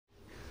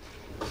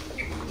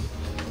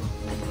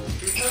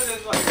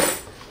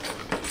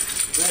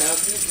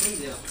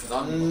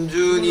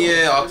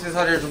남준이의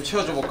액세서리를 좀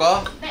채워줘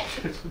볼까? 네.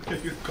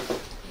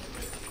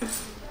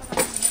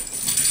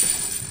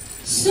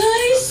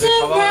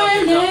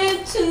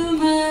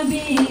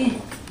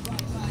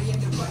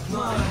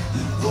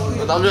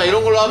 남준아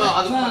이런 걸로 하면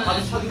아주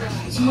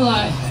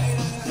스몰라이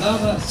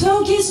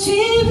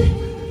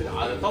토끼칩.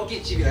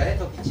 토끼칩이라 해?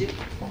 토끼칩?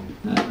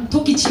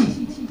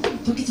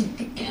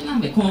 토끼칩 꽤나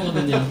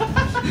매콤하거든요.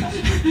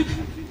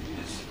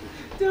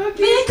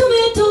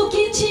 매콤해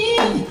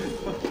토끼칩.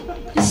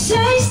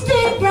 Side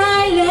step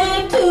right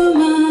left to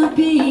my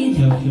beat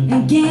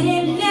and get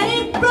it, let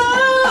it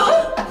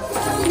roll.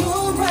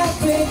 Move right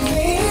with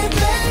me,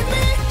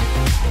 baby.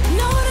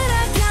 Know that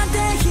I got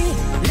that heat.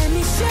 Let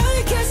me show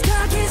you 'cause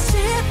to끼칩.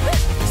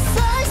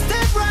 Side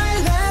step right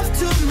left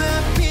to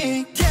my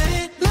beat, get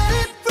it, let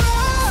it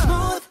roll.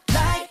 Smooth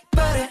like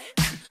butter,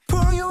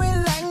 pour you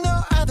in like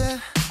no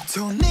other.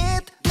 Don't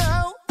need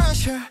no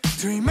usher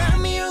to remind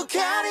me you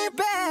got it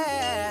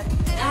bad.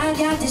 I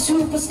got this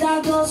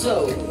superstar glow,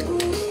 so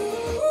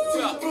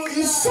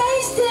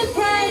side step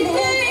right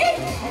there.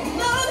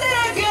 Know that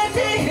I got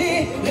that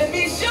hit. Let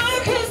me show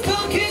you 'cause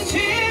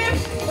to끼칩.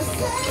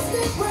 Side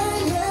step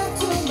right left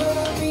to my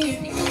beat.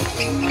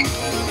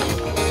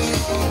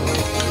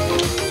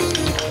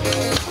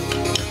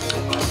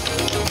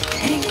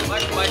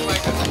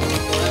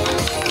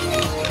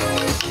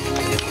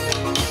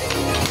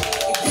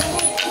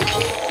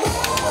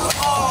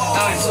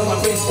 I saw my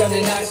face down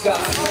the night sky.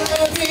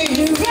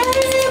 You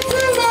ready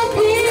for my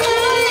beat?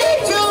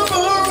 Don't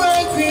move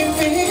right with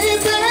me, baby.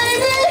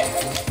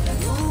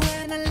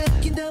 When I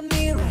look in the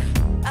mirror,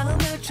 I'm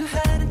not too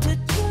hard to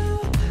do.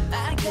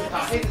 I got 다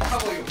헤드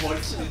타고 이거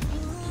머리 치는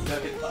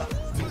해야겠다.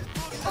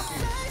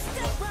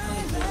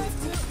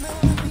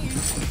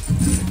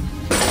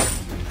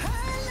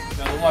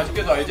 야 너무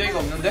아쉽게도 RJ가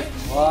없는데?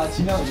 와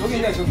진영 저기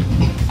있네 저기.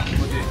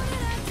 뭐지?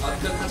 아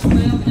그냥 다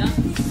쳤나요 그냥?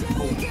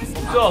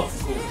 없어.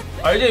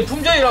 RJ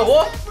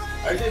품절이라고?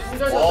 RJ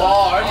품절 샀다.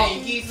 와 RJ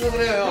인기 있어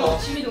그래요.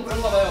 취미도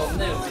그런가 봐요.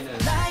 없네요 우리는.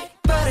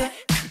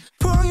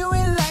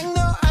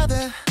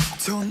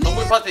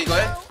 동물 파트 이거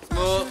해?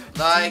 스무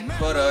나이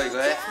버터 이거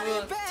해?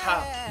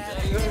 차.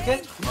 이거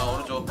이렇게?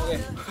 오른쪽.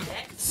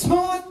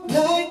 Smooth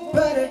like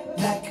butter,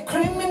 like a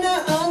criminal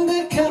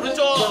undercover.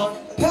 오른쪽.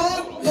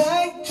 Pop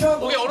like trouble.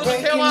 고개 오른쪽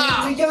breaking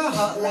태영아. into your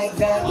heart like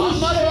that. 안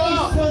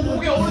맞아.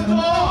 고개 오른쪽.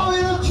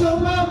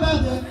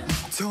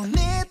 Don't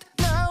need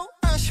no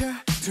usher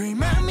to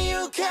remind me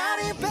you got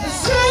it back.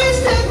 Side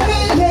step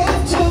right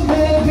left to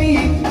my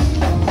beat.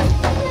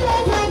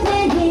 Like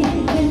baby,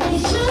 let me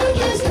show you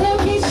 'cause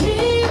to끼칩.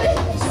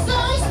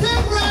 Side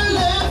step right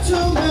left to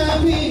my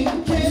beat.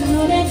 You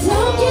know that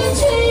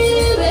to끼칩.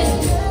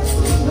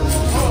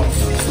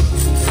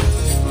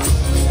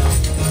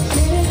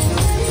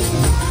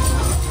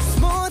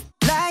 Smooth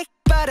like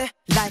butter,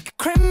 like a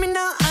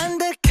criminal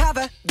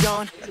undercover.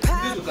 Don't pop.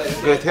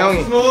 그래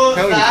태영이.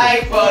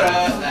 나이 버터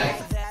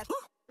나이.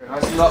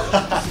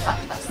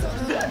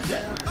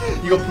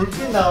 이거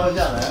불빛 나오지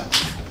않아요?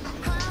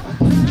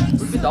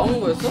 불빛 나오는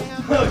거였어?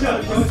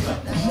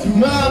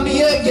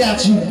 Mommy, I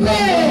got you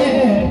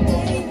back.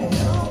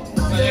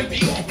 얘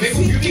미국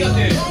뮤비 같아.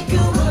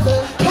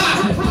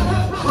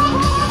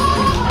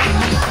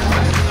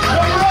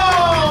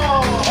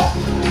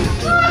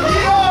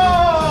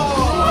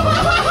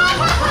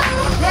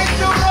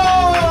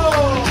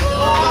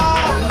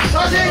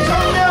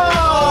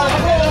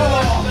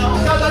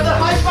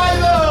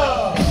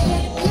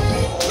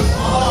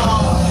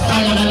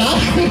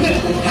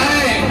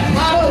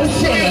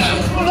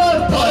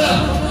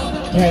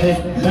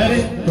 Let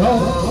it go.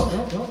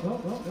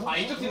 아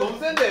이쪽 팀 너무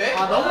센데?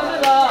 아 너무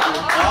세다.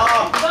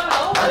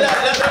 아니야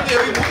근데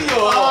여기 못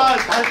이겨. 아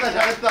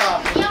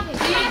잘했다.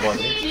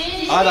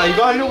 아 나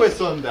이거 하려고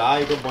했었는데 아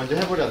이거 먼저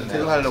해버렸네.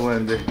 이거 하려고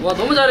했는데. 와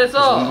너무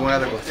잘했어. 운동해야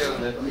될 것 같아.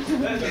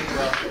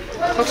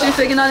 확실히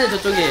세긴 하네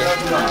저쪽이.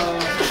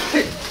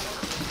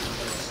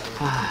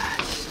 아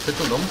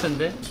저쪽 너무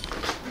센데?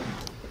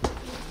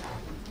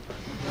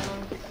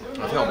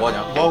 아 태영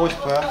뭐하냐? 뭐 하고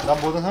싶어요? 난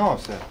뭐든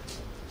상관없어요.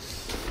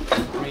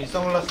 우리 이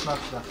선글라스나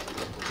합시다.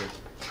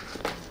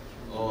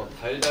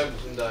 달달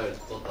무슨 달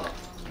썼다.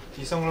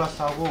 이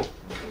선글라스 하고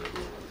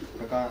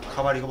약간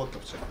가발 이거밖에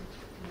없어요.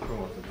 그런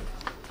거 같은데.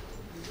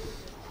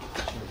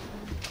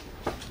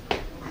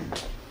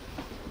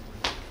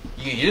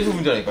 이게 이래서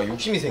문제라니까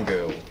욕심이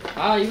생겨요.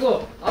 아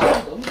이거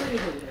너무 세게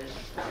소리해.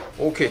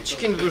 오케이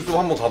치킨 누들소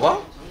한번 가봐.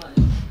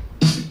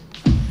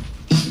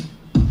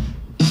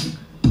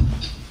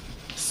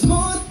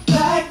 Smooth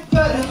like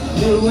butter,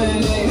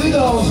 doing it, we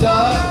gon'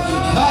 start.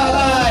 My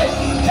life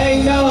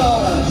ain't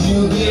none.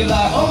 You be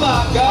like, oh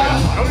my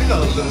god.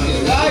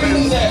 Like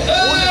you say,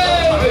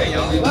 hey.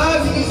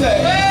 Like you say,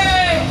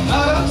 hey.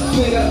 I'm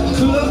sweeter,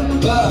 cooler,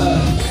 but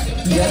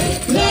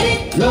let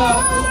it go.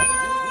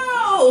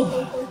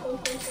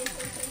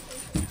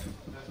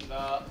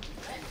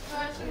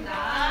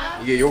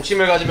 이게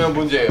욕심을 가지면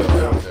문제예요,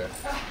 여러분들.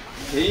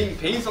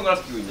 개인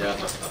선글라스 끼고 있냐?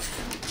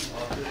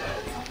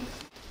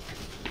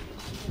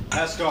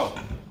 Let's go.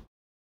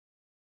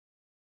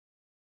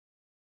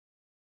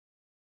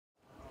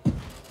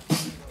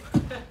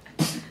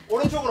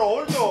 오른쪽으로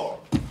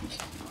오른쪽.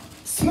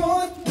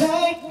 Smooth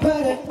like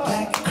butter,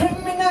 like a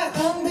criminal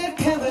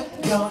undercover.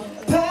 Gone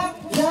pop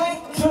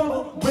like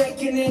trouble,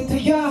 breaking into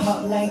your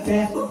heart like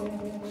that.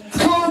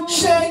 Cool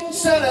shade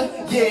center,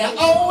 yeah, I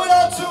owe it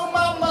all to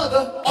my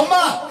mother. On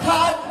my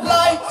hot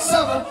like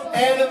summer,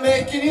 and I'm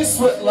making you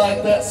sweat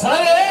like that.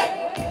 Honey!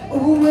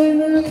 Ooh,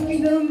 when I look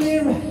in the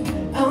mirror,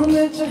 I'm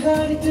not your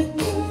honey to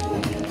do.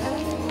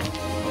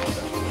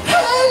 I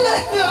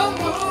like the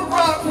moon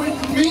rock with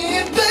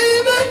me,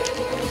 baby.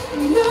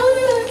 No,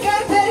 I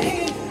got that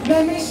heat.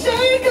 Let me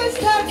shake a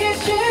stocking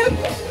ship.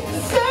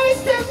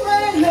 Sidestep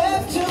right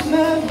left to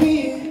my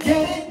beat.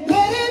 Get it,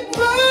 let it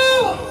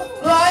roll.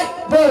 Like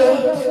butter.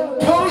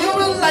 Pour you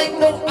in like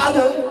no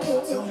other.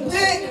 Don't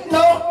need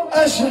no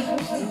usher.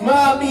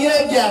 Mommy,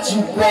 I got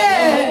you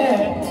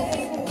bad.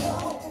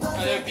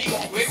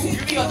 외국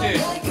뮤비 같아.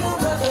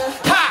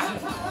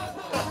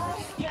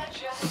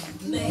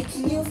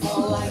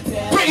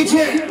 Bring it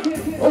here.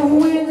 Oh,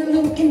 when I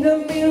look in the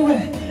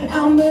mirror,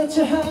 I'm not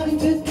your honey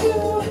to do.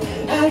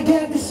 I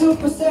got the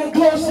superstar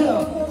glow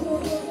so.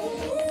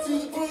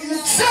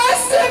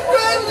 Sidestep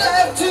right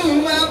left to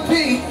my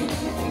beat.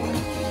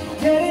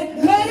 Get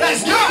it, let it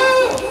Let's go.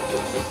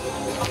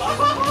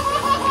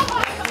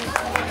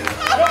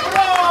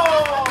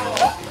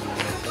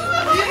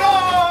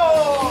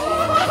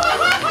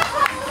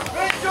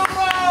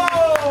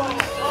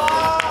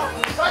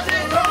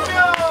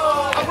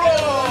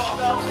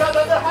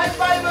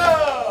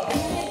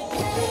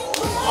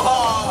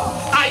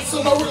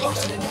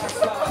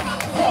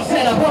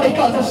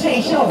 Gonna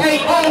say so. Hey,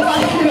 all of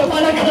my people,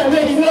 but I gotta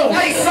really know.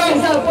 Hey,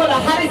 son, but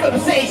I gonna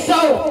say so.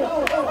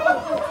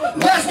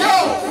 Let's go.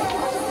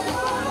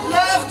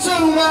 Left to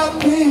my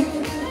beat.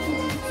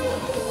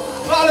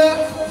 Follow.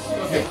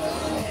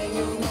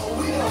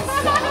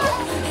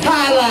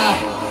 Highlight,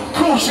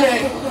 cool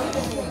shade.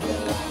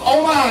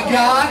 Oh my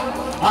God.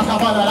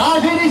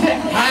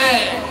 Hey,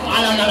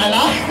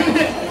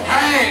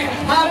 hey,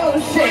 I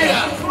don't say it.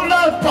 full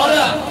of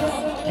butter.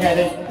 Get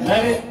it,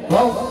 let it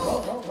roll.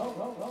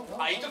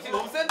 아 이쪽 팀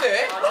너무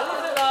센데?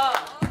 너무 세다.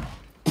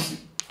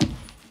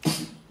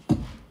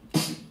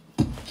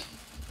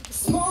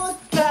 Smooth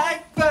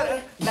like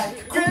butter, like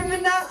a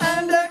criminal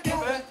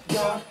undercover.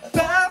 You're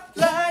pop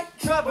like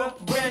trouble,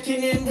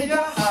 breaking into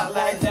your heart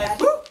like that.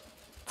 Woo!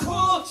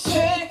 Cool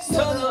chicks,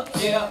 stunner,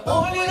 yeah,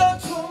 only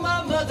love to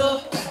my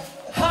mother.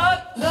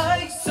 Hot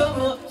like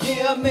summer,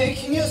 yeah,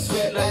 making you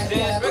sweat like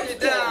that. Break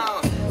it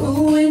down.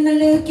 Ooh, when I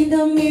look in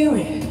the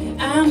mirror,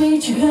 I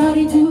made you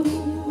honey too.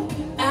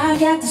 I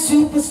got the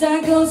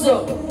superstar goes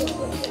up. I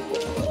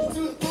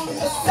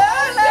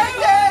like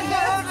that,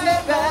 love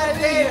that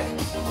body.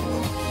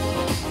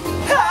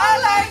 I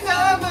like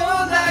the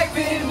moonlight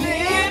with me,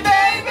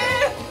 baby.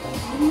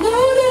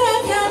 Know that I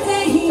got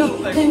that heat.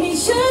 Let me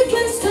shake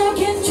and talk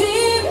and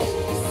dream.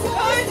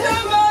 I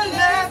turn my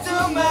left to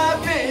my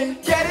beat.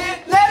 Get it,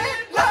 let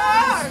it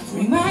rock.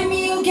 Remind me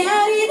you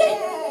got it.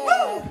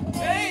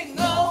 Ain't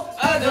no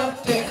other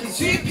that can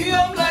sweep you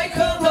up like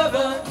a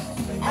rubber.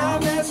 I'm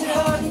not your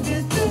honey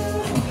to do.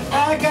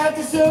 I got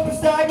the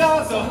superstar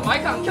also.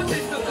 마이크 안 켜져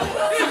있어.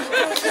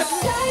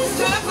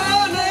 Step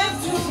on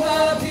left to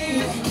my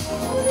beat.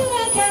 Know that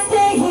I got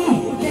that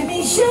heat. Let me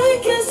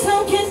shake and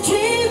talk and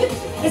dream.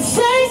 And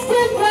say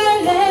step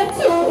right left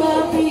to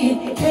my beat.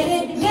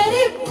 Let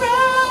it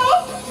roll.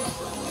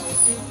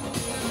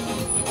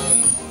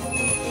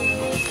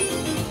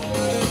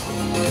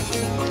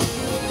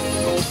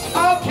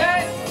 Okay,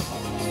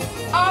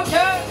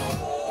 okay.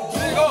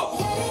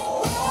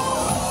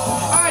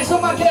 Eyes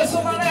on my guess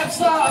on my left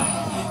side.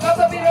 Got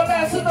to be the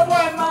last in the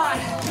right mind.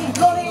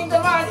 Rolling in the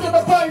right to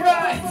the right,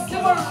 right.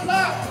 Come on,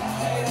 lock.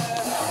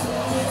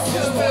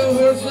 Just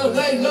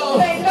lay low.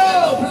 Lay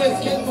low. Place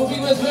can move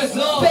with bass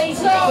low.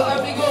 Bass low.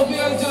 Let me go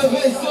behind the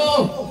bass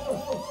low.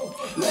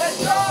 Let's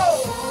go.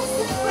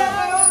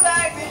 Round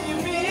like you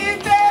mean,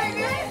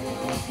 baby.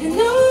 You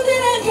know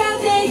that I got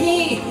that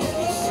heat.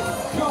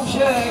 Come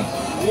shake.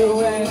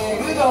 You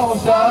ain't we gon'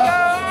 start.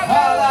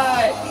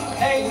 Highlight.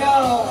 Ain't no.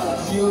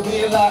 You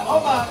be like, oh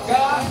my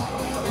God.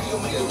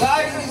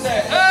 Like you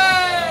say,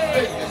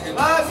 hey.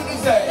 Like you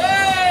say,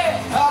 hey.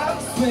 I'm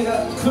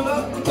sweeter,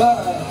 cooler,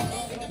 butter.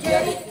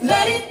 Get it,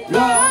 Let it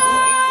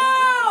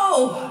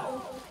roll.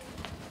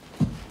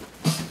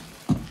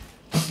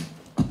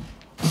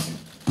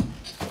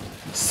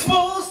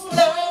 Smooth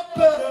like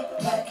butter,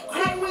 like a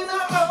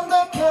criminal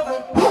undercover.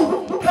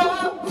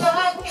 Hot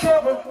like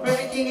trouble,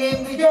 breaking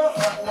into your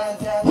heart like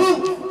that.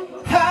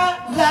 Hot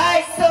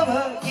like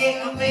summer,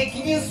 yeah, I'm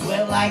making you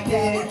sweat like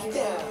that.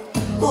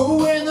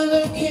 Oh, when I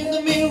look in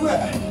the mirror,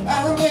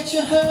 I bet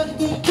you how to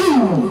do.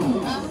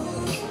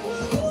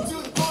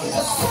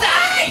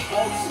 Stay!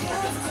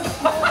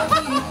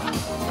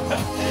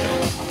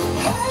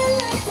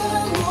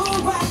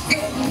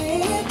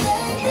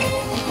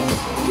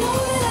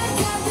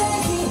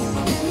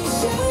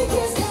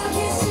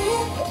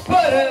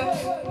 Butter,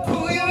 who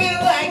you in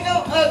like no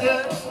other.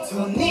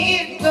 Don't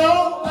need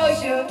no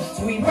usher.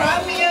 So we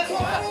ride me a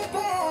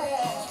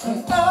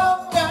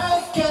all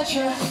night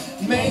gotcha,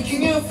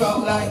 making you feel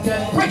like like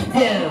that. Break it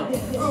down.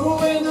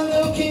 When I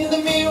look in the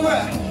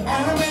mirror,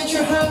 I met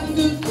you having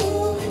good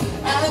food.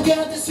 I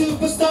got the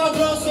superstar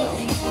glow, so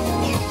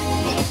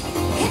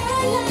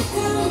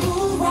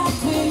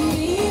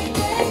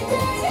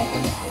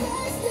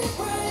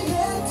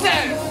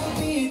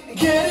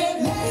get it.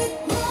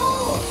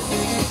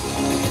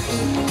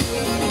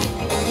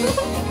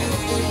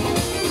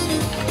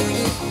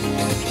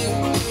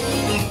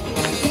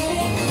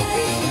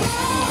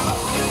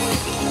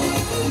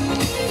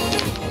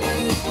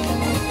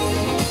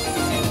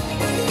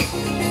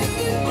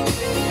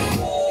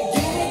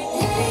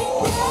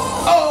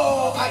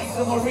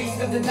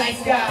 Maurice of the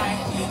nice guy,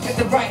 get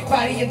the right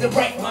body and the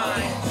right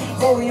mind,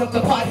 rolling up the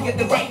party, get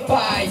the right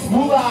vibes,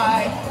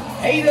 moonlight,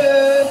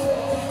 haters.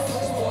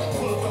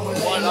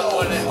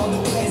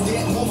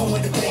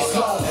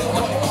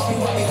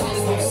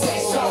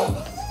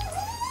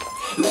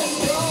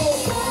 Let's go.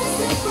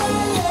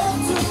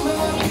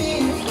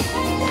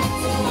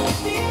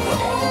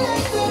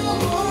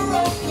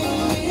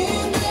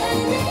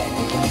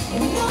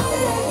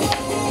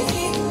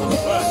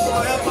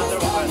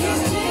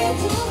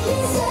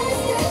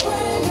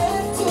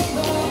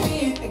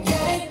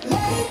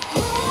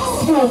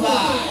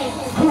 Moonlight,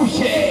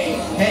 Couché,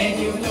 and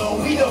you know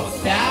we don't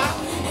stop.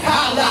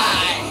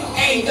 Highlight,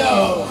 ain't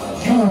no,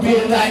 you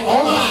be like,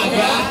 oh my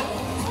god.